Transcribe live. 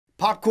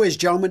Pop quiz,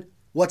 gentlemen.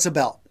 What's a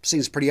belt?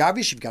 Seems pretty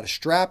obvious. You've got a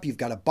strap, you've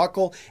got a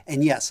buckle,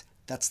 and yes,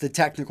 that's the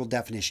technical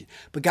definition.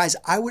 But guys,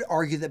 I would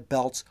argue that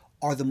belts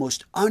are the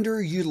most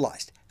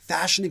underutilized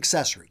fashion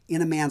accessory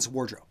in a man's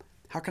wardrobe.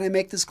 How can I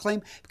make this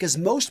claim? Because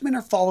most men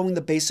are following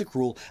the basic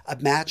rule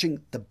of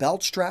matching the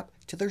belt strap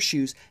to their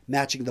shoes,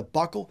 matching the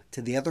buckle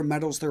to the other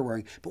metals they're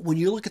wearing. But when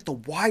you look at the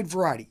wide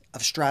variety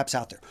of straps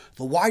out there,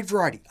 the wide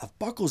variety of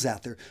buckles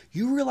out there,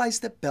 you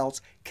realize that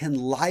belts can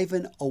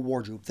liven a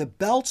wardrobe. The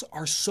belts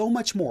are so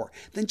much more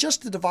than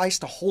just a device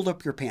to hold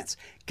up your pants.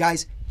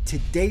 Guys,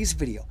 today's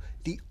video,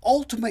 the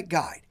ultimate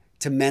guide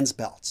to men's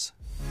belts.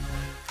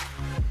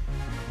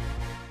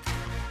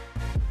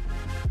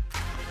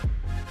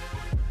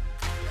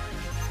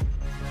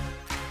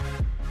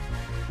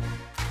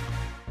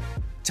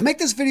 To make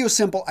this video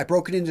simple, I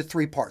broke it into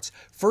 3 parts.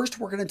 First,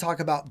 we're going to talk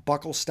about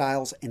buckle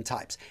styles and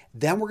types.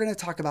 Then we're going to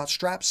talk about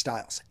strap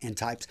styles and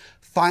types.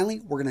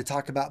 Finally, we're going to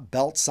talk about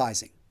belt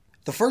sizing.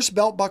 The first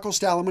belt buckle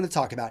style I'm going to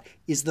talk about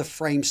is the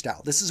frame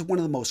style. This is one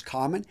of the most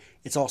common.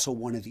 It's also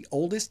one of the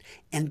oldest.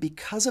 And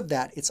because of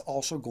that, it's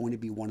also going to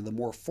be one of the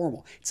more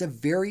formal. It's a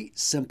very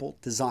simple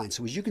design.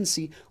 So as you can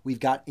see, we've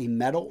got a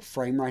metal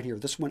frame right here.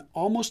 This one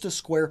almost a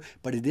square,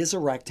 but it is a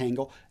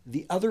rectangle.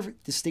 The other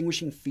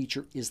distinguishing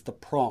feature is the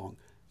prong.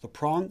 The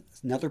prong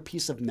is another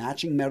piece of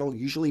matching metal,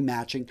 usually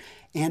matching.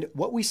 And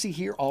what we see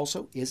here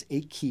also is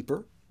a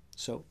keeper.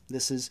 So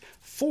this is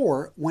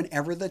for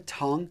whenever the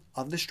tongue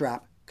of the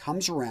strap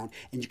comes around,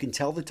 and you can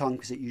tell the tongue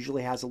because it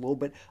usually has a little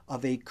bit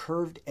of a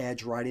curved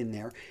edge right in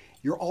there.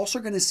 You're also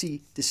going to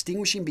see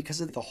distinguishing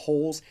because of the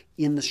holes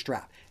in the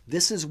strap.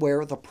 This is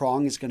where the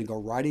prong is going to go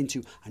right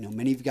into. I know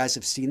many of you guys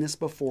have seen this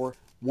before.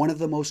 One of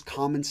the most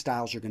common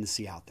styles you're going to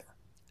see out there.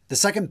 The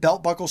second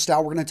belt buckle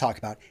style we're going to talk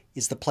about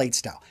is the plate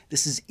style.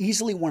 This is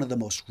easily one of the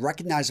most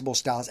recognizable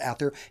styles out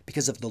there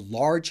because of the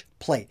large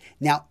plate.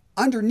 Now,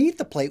 underneath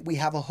the plate, we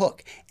have a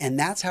hook, and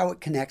that's how it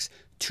connects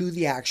to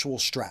the actual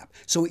strap.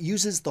 So it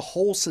uses the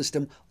whole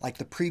system like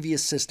the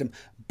previous system,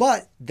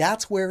 but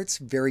that's where it's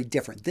very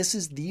different. This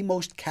is the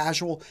most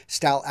casual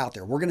style out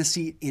there. We're going to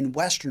see it in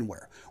Western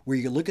wear, where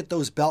you look at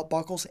those belt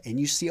buckles and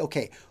you see,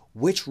 okay,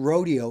 which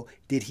rodeo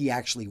did he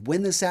actually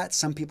win this at?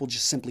 Some people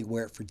just simply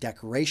wear it for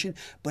decoration,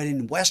 but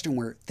in Western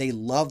wear, they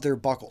love their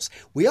buckles.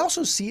 We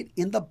also see it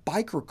in the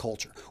biker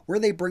culture, where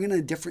they bring in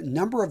a different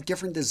number of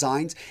different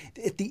designs.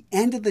 At the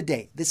end of the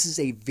day, this is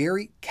a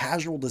very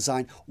casual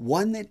design,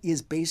 one that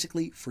is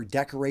basically for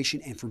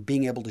decoration and for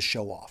being able to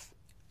show off.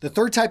 The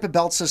third type of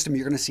belt system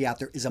you're going to see out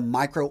there is a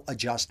micro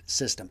adjust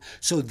system.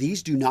 So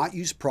these do not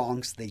use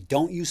prongs, they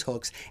don't use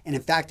hooks, and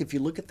in fact, if you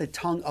look at the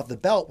tongue of the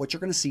belt, what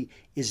you're going to see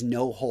is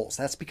no holes.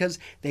 That's because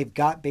they've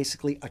got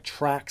basically a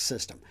track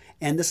system.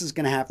 And this is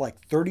going to have like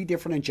 30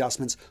 different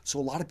adjustments, so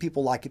a lot of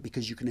people like it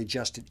because you can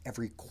adjust it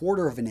every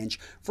 1/4 of an inch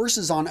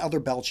versus on other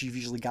belts you've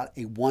usually got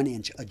a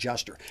 1-inch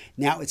adjuster.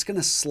 Now it's going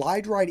to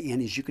slide right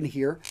in, as you can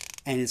hear,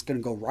 and it's going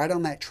to go right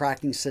on that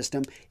tracking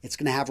system. It's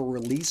going to have a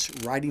release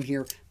right in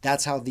here.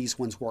 That's how these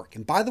ones work.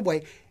 And by the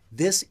way,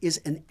 this is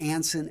an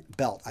Anson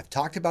belt. I've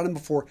talked about them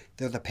before.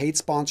 They're the paid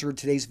sponsor of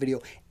today's video.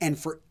 And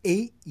for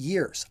 8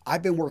 years,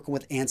 I've been working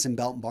with Anson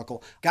Belt and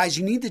Buckle. Guys,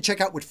 you need to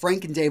check out what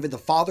Frank and David, the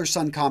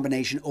father-son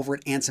combination over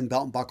at Anson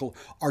Belt and Buckle,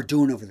 are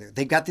doing over there.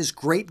 They've got this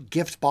great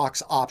gift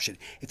box option.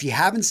 If you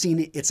haven't seen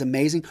it, it's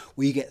amazing,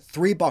 where you get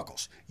 3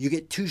 buckles, you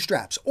get 2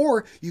 straps,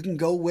 or you can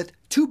go with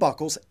 2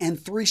 buckles and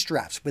 3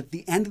 straps. But at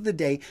the end of the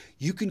day,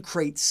 you can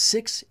create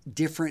 6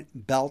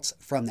 different belts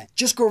from that.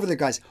 Just go over there,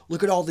 guys.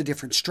 Look at all the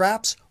different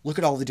straps. Look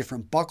at all the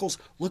different buckles.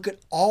 Look at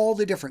all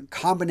the different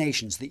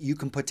combinations that you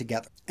can put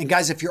together. And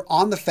guys, if you're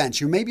on the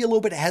fence, you're maybe a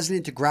little bit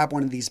hesitant to grab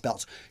one of these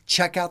belts,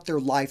 check out their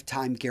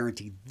lifetime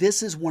guarantee.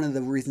 This is one of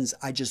the reasons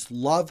I just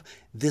love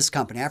this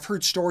company. I've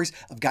heard stories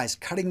of guys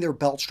cutting their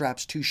belt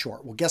straps too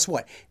short. Well, guess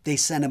what? They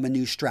send them a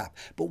new strap.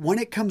 But when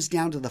it comes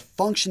down to the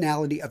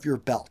functionality of your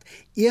belt,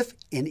 if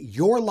in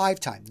your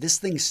lifetime this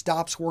thing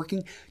stops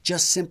working,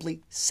 just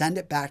simply send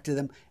it back to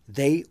them.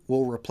 They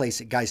will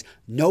replace it. Guys,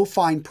 no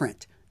fine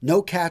print,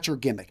 no catch or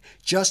gimmick,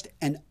 just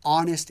an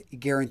honest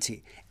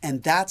guarantee.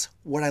 And that's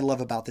what I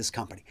love about this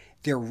company.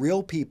 They're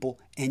real people,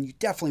 and you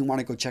definitely want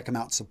to go check them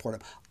out and support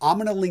them. I'm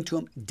going to link to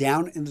them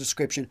down in the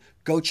description.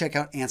 Go check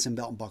out Anson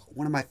Belt and Buckle,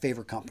 one of my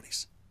favorite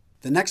companies.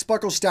 The next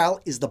buckle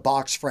style is the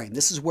box frame.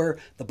 This is where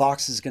the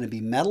box is going to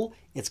be metal,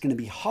 it's going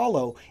to be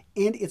hollow,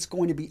 and it's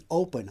going to be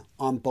open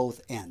on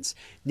both ends.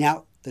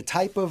 Now, the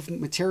type of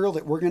material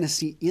that we're going to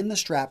see in the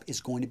strap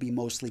is going to be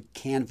mostly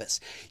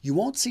canvas. You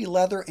won't see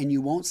leather and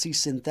you won't see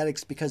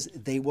synthetics because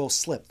they will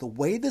slip. The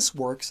way this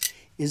works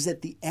is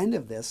that the end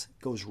of this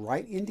goes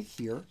right into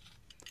here,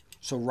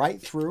 so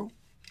right through,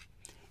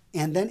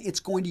 and then it's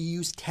going to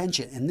use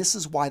tension. And this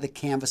is why the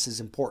canvas is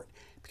important,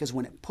 because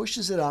when it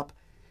pushes it up,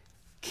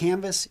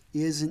 canvas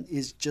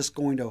is just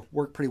going to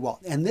work pretty well.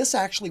 And this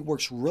actually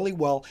works really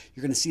well.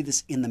 You're going to see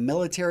this in the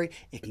military.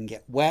 It can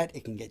get wet,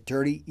 it can get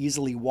dirty,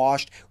 easily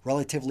washed,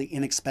 relatively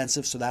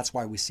inexpensive, so that's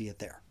why we see it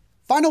there.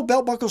 Final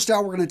belt buckle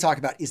style we're going to talk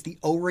about is the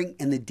O-ring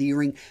and the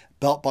D-ring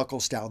belt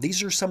buckle style.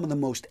 These are some of the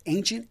most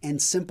ancient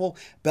and simple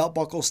belt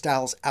buckle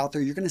styles out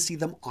there. You're going to see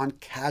them on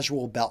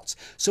casual belts.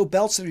 So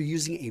belts that are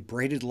using a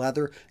braided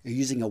leather, are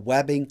using a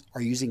webbing,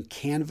 are using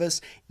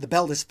canvas. The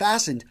belt is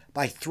fastened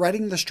by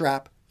threading the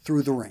strap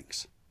through the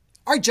rings.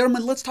 All right,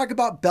 gentlemen, let's talk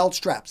about belt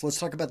straps. Let's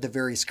talk about the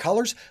various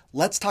colors.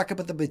 Let's talk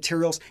about the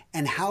materials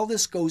and how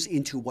this goes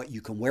into what you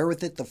can wear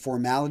with it, the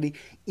formality.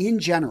 In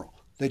general,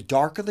 the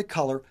darker the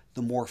color,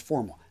 the more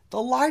formal.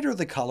 The lighter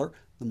the color,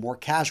 the more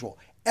casual.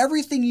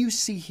 Everything you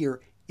see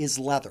here is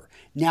leather.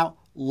 Now,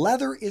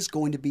 leather is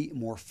going to be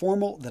more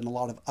formal than a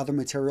lot of other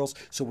materials.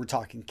 So we're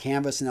talking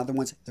canvas and other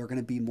ones, they're going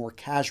to be more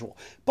casual.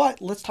 But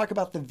let's talk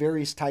about the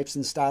various types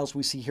and styles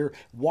we see here,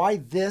 why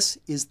this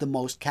is the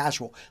most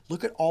casual.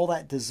 Look at all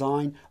that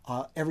design,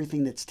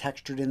 everything that's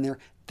textured in there.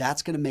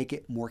 That's going to make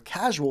it more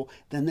casual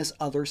than this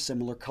other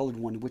similar colored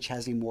one, which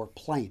has a more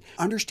plain.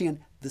 Understand,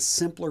 the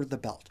simpler the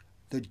belt,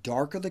 the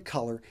darker the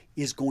color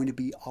is going to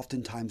be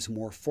oftentimes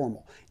more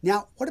formal.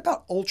 Now, what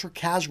about ultra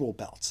casual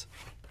belts?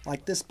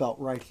 Like this belt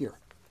right here.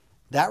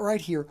 That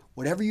right here,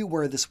 whatever you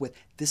wear this with,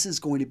 this is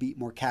going to be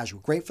more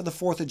casual. Great for the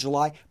 4th of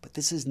July, but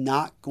this is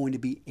not going to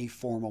be a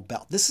formal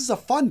belt. This is a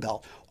fun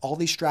belt. All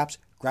these straps,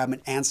 grab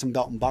an Anson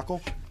belt and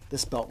buckle.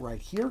 This belt right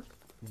here,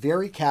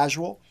 very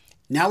casual.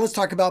 Now let's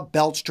talk about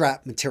belt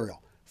strap material.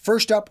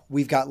 First up,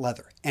 we've got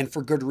leather, and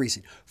for good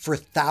reason. For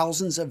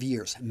thousands of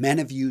years, men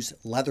have used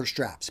leather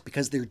straps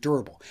because they're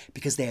durable,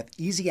 because they have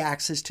easy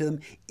access to them.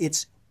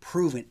 It's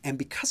proven, and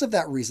because of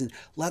that reason,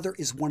 leather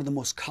is one of the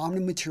most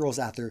common materials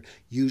out there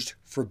used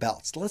for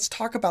belts. Let's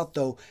talk about,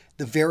 though,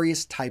 the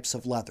various types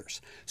of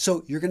leathers.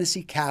 So you're going to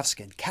see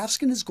calfskin.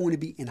 Calfskin is going to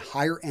be in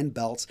higher end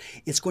belts.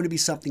 It's going to be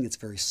something that's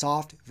very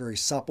soft, very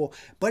supple,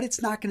 but it's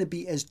not going to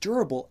be as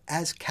durable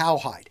as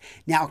cowhide.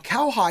 Now,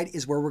 cowhide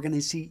is where we're going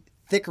to see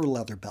thicker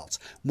leather belts,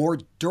 more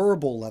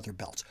durable leather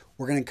belts.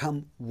 We're going to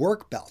come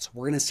work belts.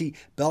 We're going to see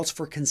belts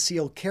for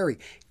concealed carry.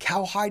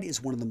 Cowhide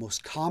is one of the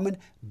most common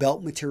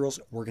belt materials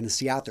we're going to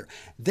see out there.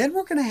 Then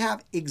we're going to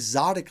have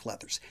exotic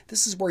leathers.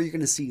 This is where you're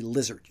going to see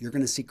lizard, you're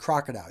going to see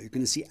crocodile, you're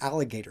going to see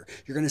alligator,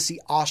 you're going to see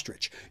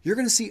ostrich, you're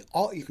going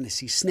to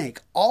see snake,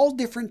 all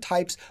different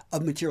types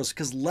of materials,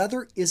 because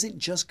leather isn't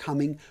just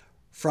coming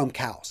from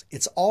cows.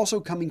 It's also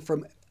coming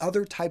from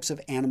other types of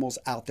animals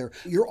out there.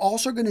 You're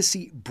also going to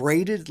see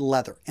braided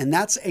leather, and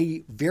that's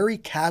a very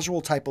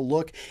casual type of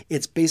look.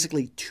 It's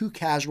basically too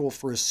casual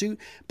for a suit,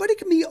 but it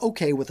can be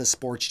okay with a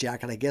sports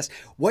jacket, I guess.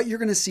 What you're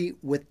going to see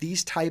with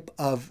these type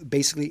of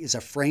basically is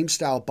a frame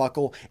style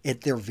buckle.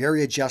 They're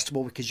very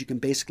adjustable because you can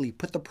basically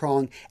put the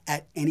prong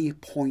at any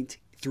point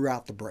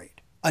throughout the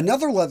braid.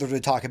 Another leather to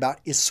talk about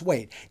is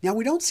suede. Now,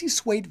 we don't see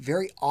suede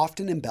very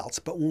often in belts,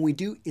 but when we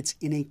do, it's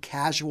in a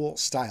casual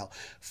style.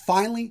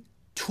 Finally,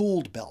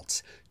 tooled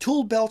belts.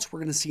 Tooled belts we're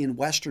going to see in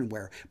Western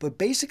wear, but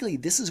basically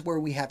this is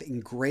where we have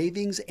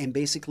engravings and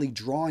basically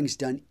drawings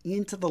done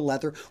into the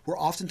leather. We're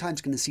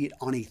oftentimes going to see it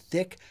on a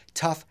thick,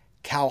 tough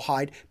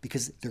cowhide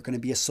because they're going to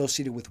be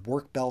associated with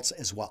work belts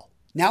as well.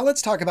 Now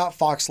let's talk about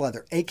fox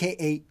leather,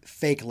 aka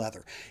fake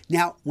leather.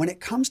 Now, when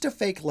it comes to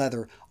fake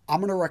leather,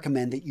 I'm going to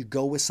recommend that you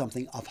go with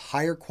something of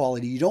higher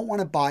quality. You don't want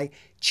to buy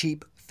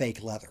cheap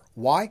fake leather.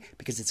 Why?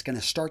 Because it's going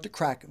to start to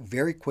crack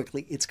very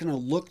quickly. It's going to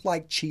look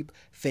like cheap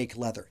fake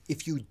leather.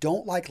 If you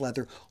don't like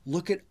leather,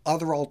 look at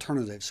other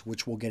alternatives,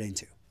 which we'll get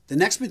into. The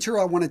next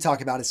material I want to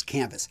talk about is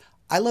canvas.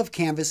 I love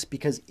canvas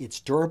because it's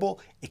durable.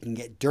 It can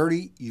get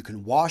dirty. You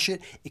can wash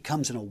it. It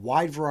comes in a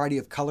wide variety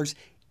of colors.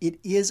 It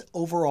is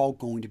overall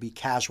going to be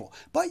casual,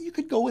 but you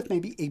could go with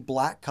maybe a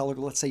black color.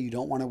 Let's say you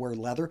don't want to wear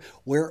leather,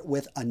 wear it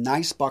with a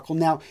nice buckle.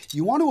 Now,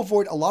 you want to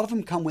avoid, a lot of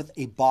them come with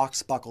a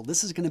box buckle.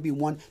 This is going to be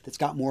one that's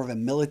got more of a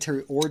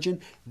military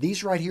origin.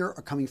 These right here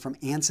are coming from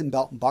Anson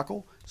Belt and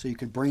Buckle, so you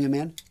could bring them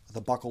in with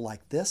a buckle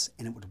like this,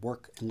 and it would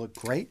work and look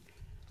great.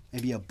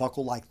 Maybe a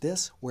buckle like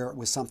this, wear it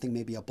with something,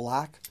 maybe a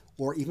black,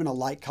 or even a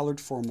light colored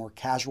for a more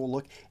casual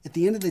look. At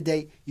the end of the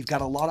day, you've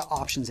got a lot of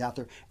options out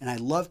there, and I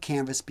love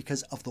canvas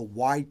because of the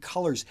wide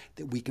colors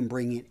that we can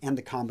bring in and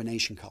the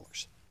combination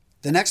colors.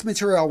 The next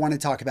material I want to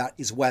talk about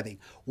is webbing.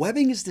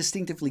 Webbing is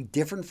distinctively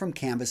different from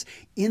canvas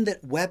in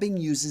that webbing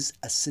uses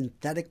a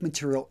synthetic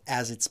material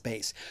as its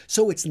base.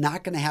 So it's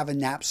not going to have a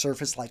napped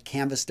surface like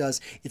canvas does.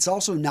 It's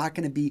also not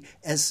going to be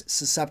as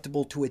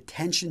susceptible to a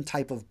tension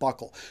type of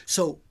buckle.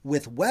 So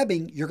with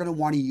webbing, you're going to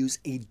want to use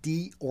a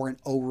D or an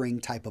O-ring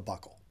type of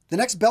buckle. The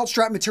next belt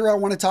strap material I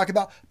want to talk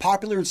about,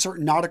 popular in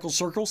certain nautical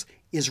circles,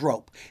 is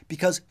rope.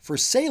 Because for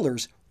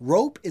sailors,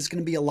 rope is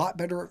going to be a lot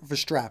better of a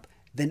strap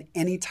than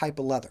any type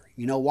of leather.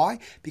 You know why?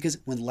 Because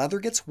when leather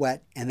gets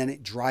wet and then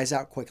it dries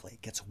out quickly,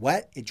 it gets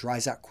wet, it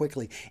dries out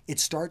quickly, it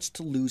starts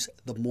to lose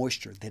the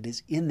moisture that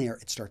is in there.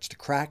 It starts to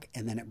crack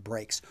and then it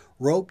breaks.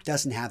 Rope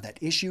doesn't have that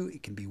issue.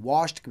 It can be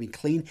washed, it can be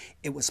clean.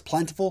 It was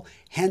plentiful,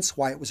 hence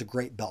why it was a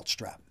great belt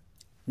strap.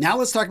 Now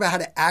let's talk about how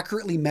to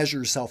accurately measure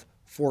yourself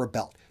for a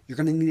belt. you're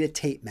going to need a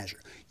tape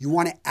measure. You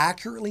want to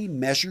accurately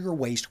measure your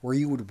waist where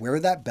you would wear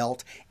that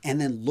belt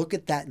and then look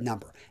at that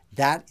number.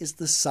 That is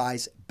the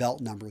size belt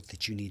number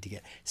that you need to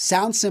get.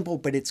 Sounds simple,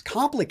 but it's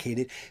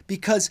complicated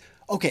because,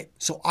 okay,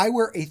 so I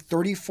wear a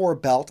 34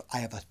 belt. I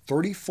have a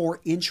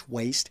 34-inch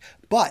waist,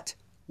 but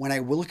when I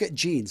look at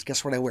jeans,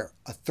 guess what I wear?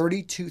 A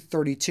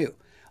 32-32.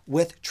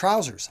 With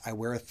trousers, I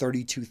wear a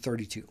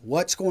 32-32.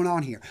 What's going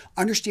on here?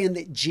 Understand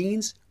that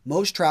jeans,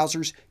 most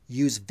trousers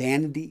use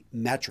vanity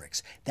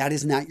metrics. That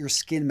is not your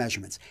skin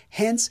measurements.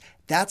 Hence,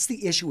 that's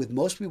the issue with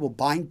most people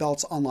buying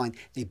belts online.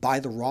 They buy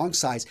the wrong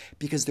size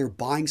because they're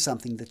buying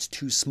something that's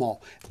too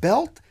small.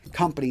 Belt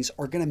companies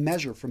are going to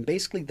measure from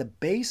basically the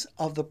base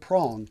of the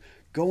prong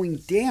going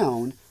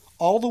down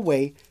all the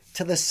way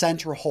to the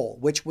center hole,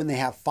 which when they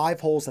have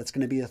 5 holes, that's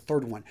going to be the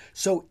third one.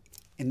 So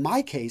in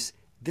my case,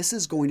 this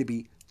is going to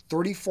be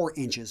 34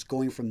 inches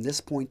going from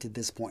this point to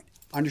this point.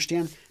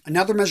 Understand?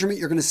 Another measurement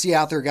you're going to see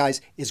out there,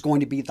 guys, is going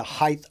to be the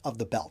height of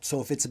the belt.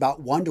 So if it's about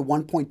 1 to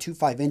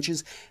 1.25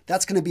 inches,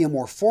 that's going to be a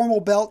more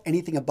formal belt.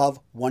 Anything above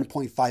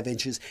 1.5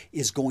 inches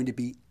is going to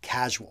be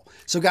casual.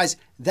 So guys,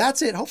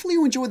 that's it. Hopefully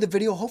you enjoyed the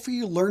video. Hopefully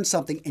you learned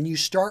something and you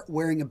start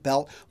wearing a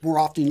belt more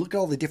often. You look at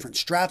all the different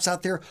straps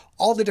out there,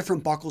 all the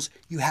different buckles.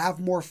 You have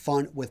more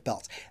fun with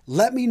belts.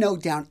 Let me know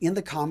down in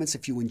the comments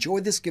if you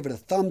enjoyed this. Give it a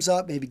thumbs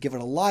up, maybe give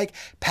it a like,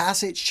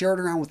 pass it, share it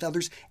around with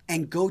others,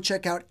 and go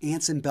check out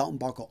Anson Belt and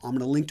Buckle. I'm going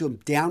to link to them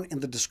down in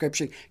the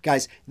description.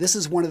 Guys, this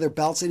is one of their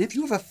belts. And if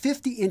you have a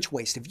 50-inch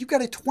waist, if you've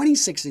got a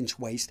 26-inch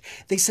waist,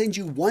 they send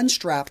you one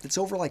strap that's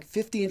over like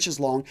 50 inches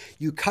long.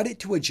 You cut it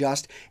to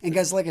adjust. And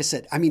guys, like I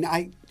said,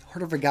 I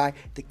heard of a guy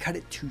that cut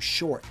it too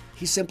short.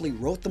 He simply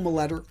wrote them a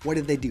letter. What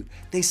did they do?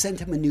 They sent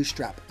him a new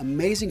strap.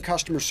 Amazing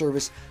customer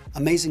service,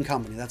 amazing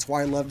company. That's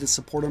why I love to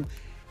support them.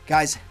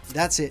 Guys,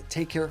 that's it.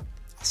 Take care.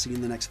 I'll see you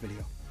in the next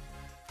video.